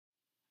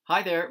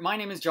Hi there, my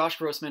name is Josh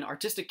Grossman,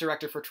 Artistic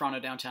Director for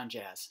Toronto Downtown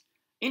Jazz.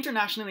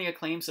 Internationally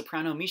acclaimed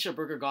soprano Measha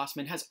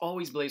Brueggergosman has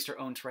always blazed her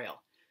own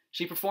trail.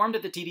 She performed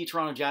at the TD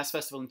Toronto Jazz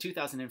Festival in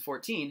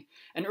 2014,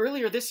 and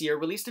earlier this year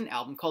released an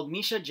album called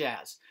Measha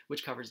Jazz,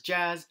 which covers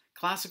jazz,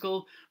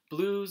 classical,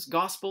 blues,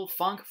 gospel,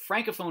 funk,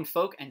 francophone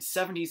folk, and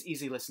 70s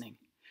easy listening.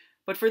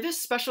 But for this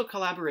special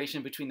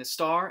collaboration between the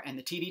star and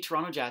the TD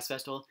Toronto Jazz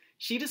Festival,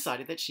 she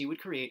decided that she would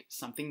create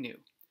something new.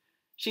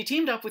 She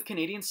teamed up with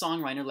Canadian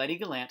songwriter Lennie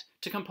Gallant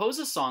to compose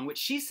a song which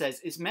she says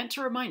is meant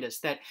to remind us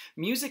that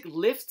music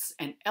lifts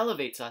and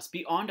elevates us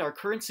beyond our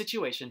current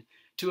situation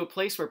to a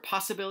place where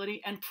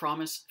possibility and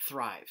promise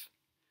thrive.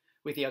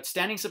 With the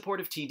outstanding support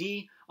of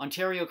TD,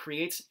 Ontario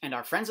Creates, and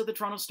our friends at the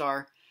Toronto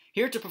Star,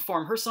 here to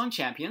perform her song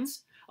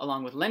Champions,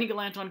 along with Lennie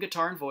Gallant on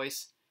guitar and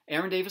voice,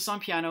 Aaron Davis on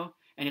piano,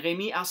 and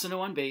Rémi Arsenault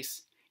on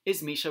bass,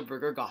 is Measha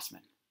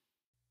Brueggergosman.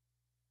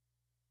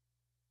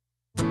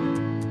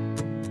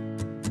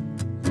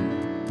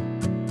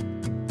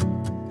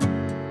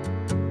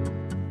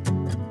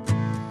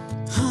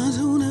 I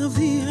don't have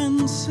the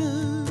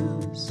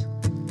answers,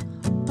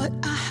 but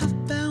I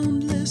have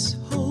boundless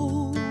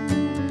hope.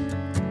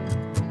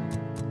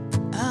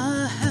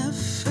 I have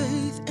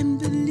faith and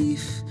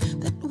belief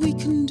that we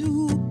can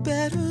do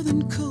better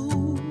than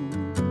cope.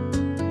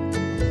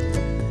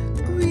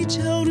 Reach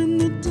out in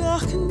the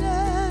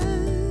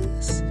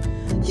darkness,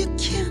 you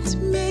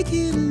can't make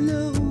it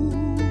alone.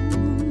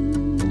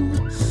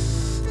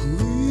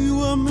 We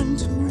were meant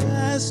to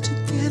rise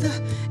together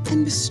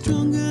and be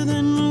stronger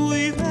than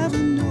we've ever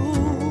known.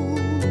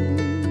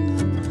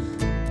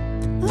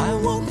 I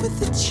walk with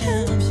the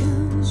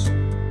champions.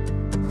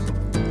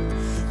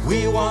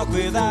 We walk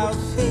without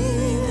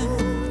fear.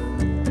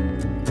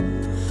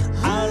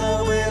 Our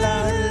love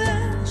without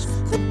last,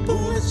 the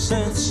bullets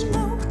and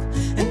smoke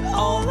and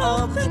all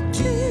of the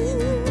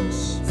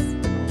tears.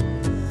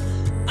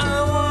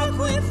 I walk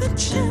with the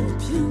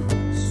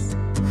champions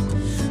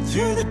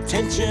through the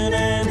tension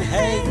and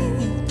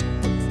hate.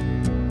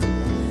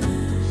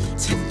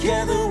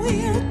 Together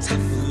we're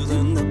tougher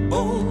than the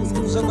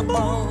bones and the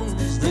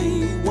bonds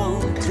they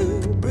want to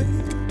break.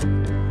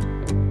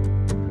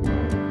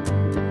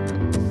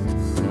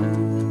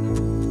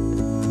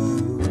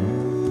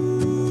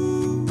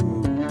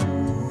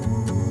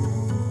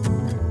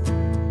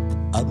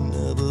 I've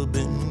never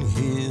been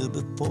here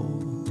before,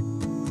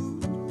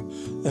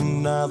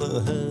 and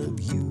neither have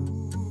you.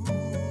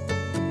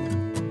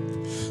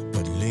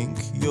 But link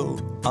your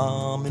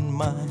arm in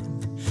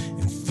mine,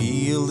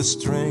 feel the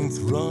strength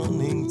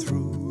running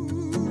through.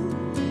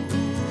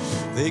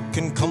 They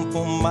can come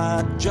for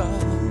my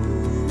job,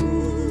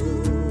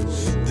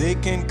 they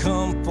can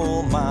come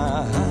for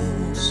my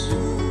house,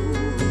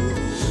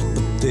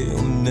 but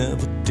they'll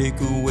never take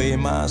away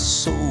my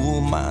soul,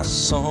 my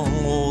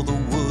song, or the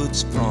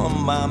words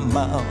from my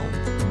mouth.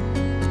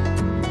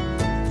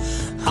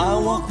 I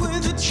walk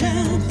with the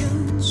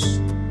champions.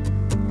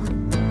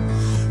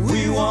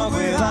 We walk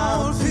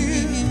without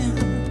fear.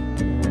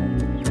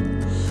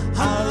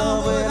 Our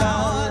love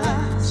without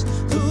last,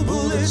 the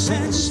bullets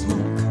and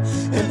smoke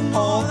and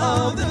all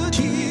of the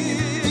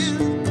tears.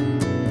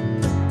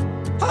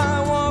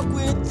 I walk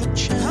with the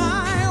champions.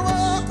 I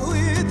walk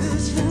with the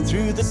champions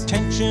through the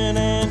tension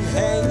and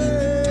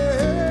hate.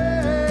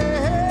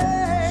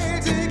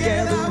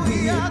 Together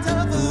we are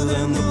tougher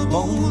than the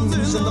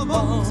bones and the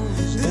bonds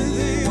that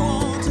they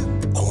want to.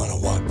 I wanna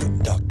walk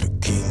with Dr.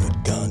 King,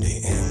 with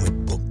Gandhi, and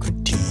with Booker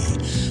T,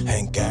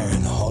 Hank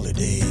Aaron,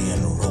 Holiday,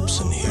 and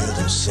Robeson. Hear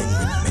them sing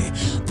with me.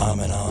 Arm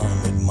in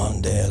arm with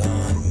Mandela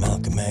and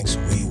Malcolm X,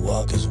 we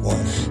walk as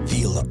one.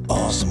 Feel the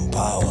awesome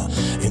power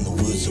in the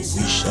words that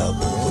we shall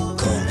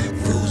overcome.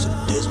 Rosa,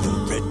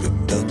 Desmond,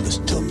 Frederick Douglass,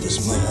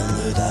 Tupper's,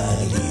 Muhammad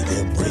Ali,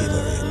 their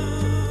bravery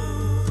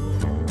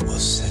will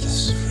set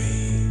us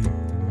free.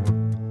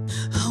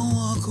 I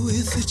walk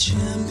with the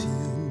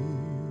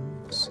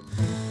champions.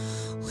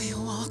 We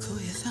walk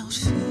without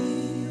fear.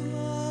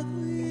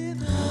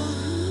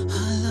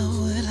 Our love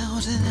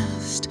without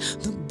last,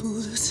 the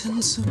bullets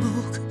and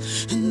smoke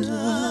and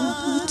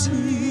all the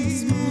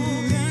tears.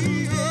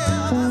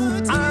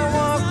 I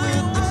walk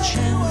with the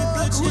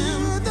champions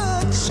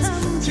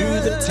through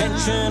the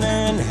tension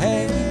and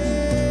hate.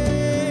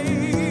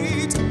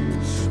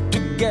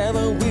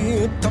 Together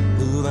we're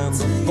tougher than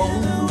the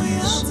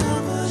bones.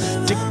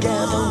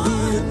 Together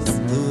we're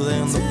tougher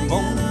than the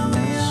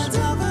bones.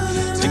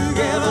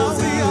 Together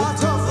we're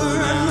tougher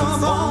than the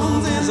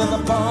bones and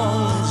the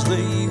bonds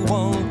they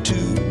want to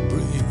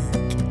break.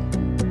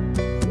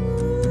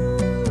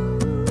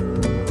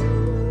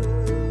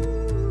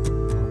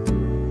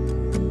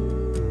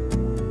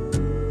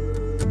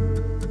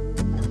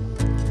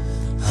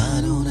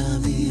 I don't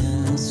have the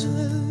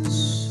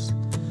answers,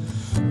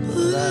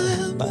 but I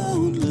have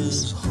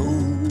boundless hope.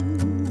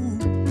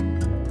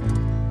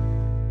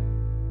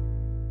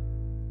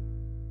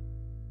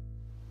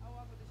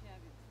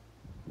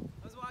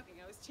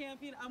 I was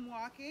champion, I'm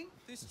walking.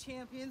 There's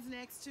champions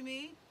next to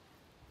me.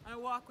 I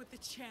walk with the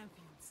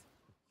champions.